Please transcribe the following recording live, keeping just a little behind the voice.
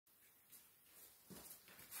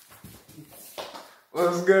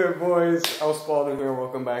What's good, boys? Spalding here.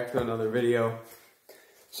 Welcome back to another video.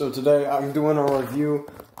 So today I'm doing a review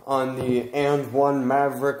on the &1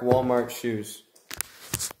 Maverick Walmart shoes.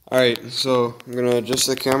 Alright, so I'm gonna adjust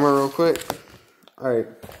the camera real quick. Alright,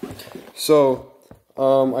 so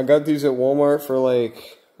I got these at Walmart for like,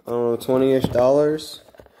 I don't know, $20-ish.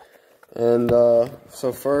 And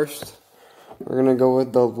so first, we're gonna go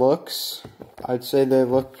with the looks. I'd say they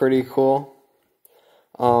look pretty cool.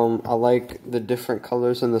 I like the different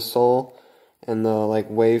colors in the sole and the like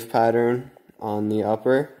wave pattern on the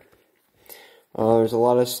upper. There's a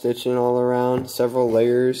lot of stitching all around, several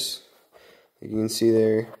layers. You can see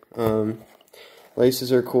there.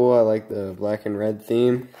 Laces are cool. I like the black and red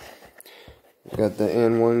theme. Got the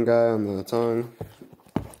 &1 guy on the tongue.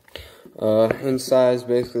 Inside is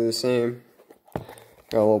basically the same.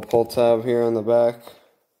 Got a little pull tab here on the back.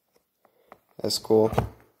 That's cool.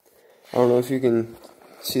 I don't know if you can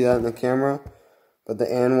see that in the camera, but the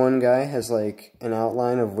 &1 guy has like an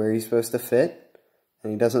outline of where he's supposed to fit,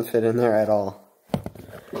 and he doesn't fit in there at all.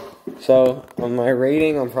 So on my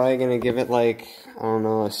rating, I'm probably gonna give it like, I don't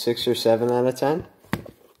know, a 6 or 7 out of 10.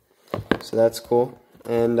 So that's cool.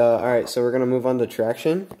 And alright, so we're gonna move on to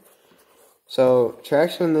traction. So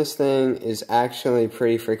traction in this thing is actually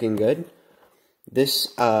pretty freaking good.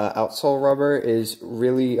 This outsole rubber is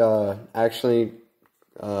really actually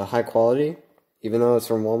high quality, even though it's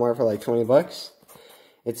from Walmart for like 20 bucks.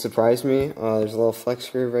 It surprised me. There's a little flex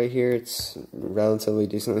groove right here. It's relatively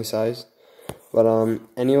decently sized. But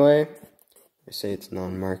anyway, I say it's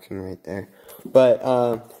non-marking right there. But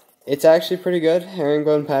it's actually pretty good.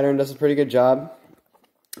 Herringbone pattern does a pretty good job.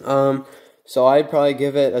 So I'd probably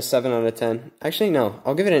give it a 7 out of 10. Actually, no,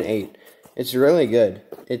 I'll give it an 8. It's really good.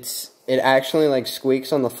 It actually like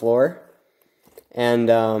squeaks on the floor, and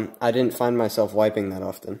I didn't find myself wiping that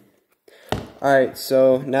often. Alright,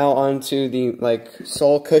 so now on to the like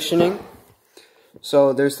sole cushioning.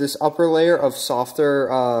 So there's this upper layer of softer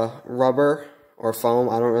rubber or foam,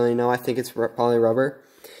 I don't really know, I think it's probably rubber.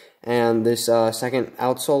 And this second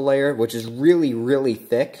outsole layer, which is really, really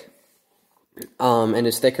thick, and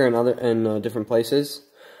is thicker in different places.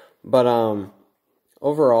 But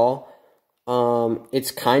overall,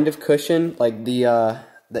 it's kind of cushioned. Like the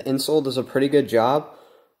insole does a pretty good job,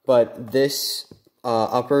 but this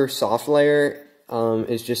upper soft layer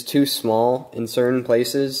is just too small in certain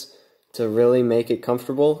places to really make it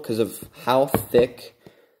comfortable because of how thick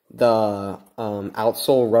the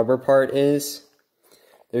outsole rubber part is.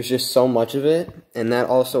 There's just so much of it, and that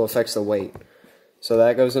also affects the weight. So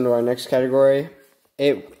that goes into our next category.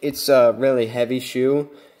 It's a really heavy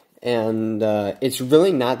shoe, and it's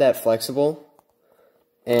really not that flexible.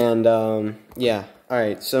 And yeah,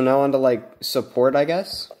 alright, so now on to like support, I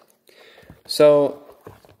guess. So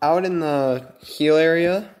out in the heel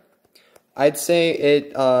area, I'd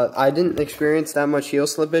say I didn't experience that much heel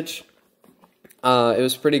slippage. It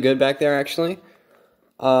was pretty good back there, actually.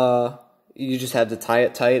 You just had to tie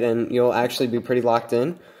it tight and you'll actually be pretty locked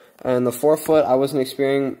in. And the forefoot, I wasn't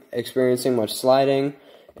experiencing much sliding.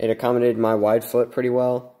 It accommodated my wide foot pretty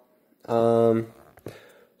well. And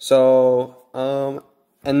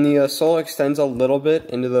the sole extends a little bit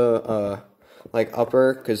into the like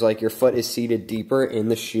upper, because like your foot is seated deeper in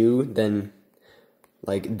the shoe than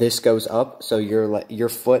like this goes up. So your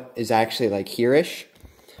foot is actually like here-ish.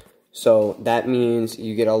 So that means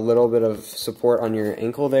you get a little bit of support on your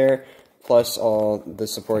ankle there, plus all the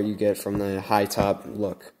support you get from the high top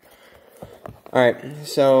look. Alright,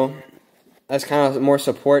 so that's kind of more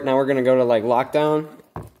support. Now we're going to go to like lockdown.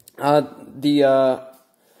 The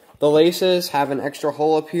laces have an extra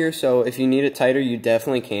hole up here, so if you need it tighter, you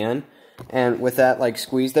definitely can. And with that like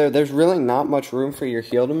squeeze there's really not much room for your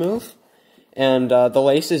heel to move. And the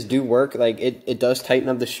laces do work. Like it does tighten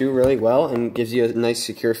up the shoe really well and gives you a nice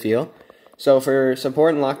secure feel. So for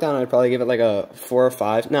support and lockdown, I'd probably give it like a 4 or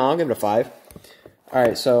 5. No, I'll give it a 5.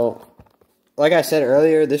 Alright, so like I said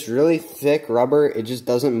earlier, this really thick rubber, it just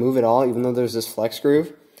doesn't move at all, even though there's this flex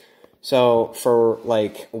groove. So for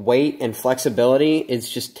like weight and flexibility,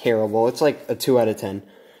 it's just terrible. It's like a 2 out of 10.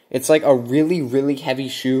 It's like a really, really heavy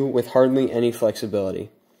shoe with hardly any flexibility.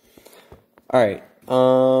 Alright,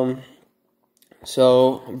 so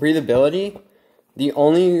breathability, the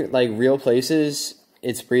only like real places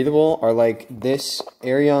it's breathable are like this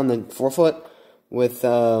area on the forefoot with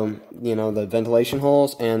you know, the ventilation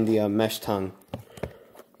holes and the mesh tongue.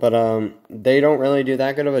 But they don't really do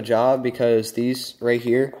that good of a job because these right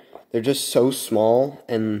here, they're just so small,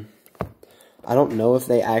 and I don't know if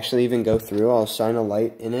they actually even go through. I'll shine a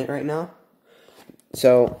light in it right now.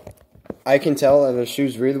 So I can tell that the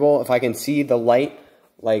shoe's breathable if I can see the light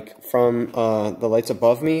like from the lights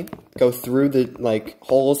above me, go through the, like,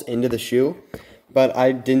 holes into the shoe. But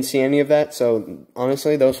I didn't see any of that, so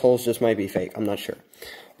honestly, those holes just might be fake. I'm not sure.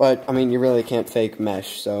 But, I mean, you really can't fake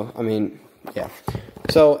mesh, so, I mean, yeah.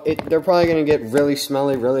 So, they're probably going to get really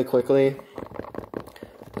smelly really quickly.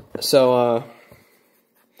 So,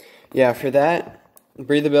 yeah, for that,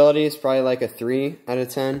 breathability is probably like a 3 out of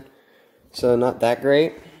 10. So, not that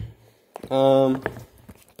great.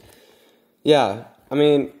 Yeah, I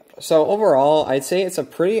mean, so overall, I'd say it's a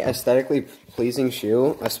pretty aesthetically pleasing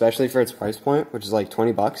shoe, especially for its price point, which is like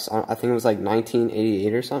 20 bucks. I think it was like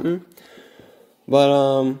 $19.88 or something.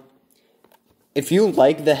 But, if you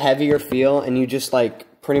like the heavier feel and you just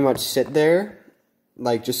like pretty much sit there,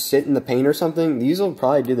 like just sit in the paint or something, these will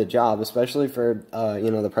probably do the job, especially for,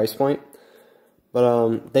 you know, the price point.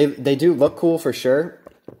 But, they do look cool for sure.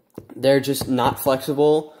 They're just not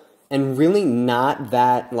flexible and really not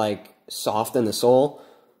that, like, soft in the sole.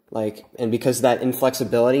 Like, and because of that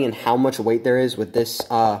inflexibility and how much weight there is with this,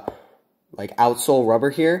 like, outsole rubber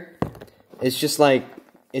here, it's just, like,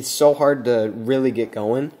 it's so hard to really get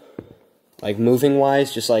going. Like,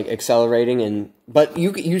 moving-wise, just, like, accelerating and... But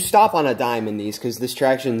you stop on a dime in these, because this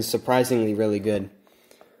traction is surprisingly really good.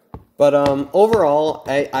 But, overall,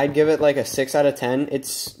 I'd give it, like, a 6 out of 10.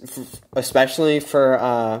 It's, especially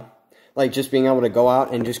for, like, just being able to go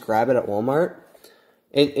out and just grab it at Walmart.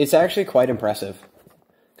 It's actually quite impressive.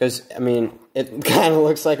 Because, I mean, it kind of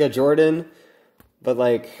looks like a Jordan, but,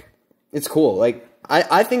 like, it's cool. Like,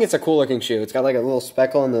 I think it's a cool-looking shoe. It's got, like, a little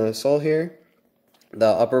speckle on the sole here, the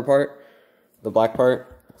upper part, the black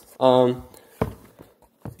part.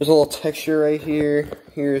 There's a little texture right here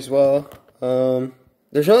as well.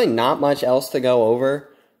 There's really not much else to go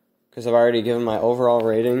over, because I've already given my overall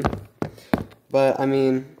rating. But, I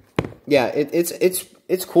mean, yeah,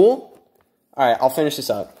 it's cool. Alright, I'll finish this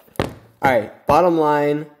up. Alright, bottom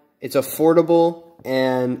line, it's affordable,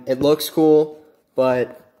 and it looks cool,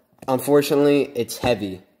 but unfortunately, it's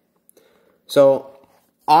heavy. So,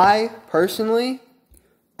 I, personally,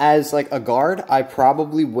 as like a guard, I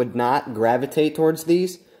probably would not gravitate towards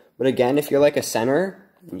these, but again, if you're like a center,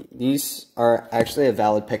 these are actually a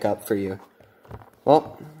valid pickup for you.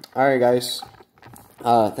 Well, alright guys,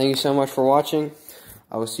 thank you so much for watching.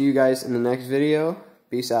 I will see you guys in the next video.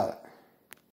 Peace out.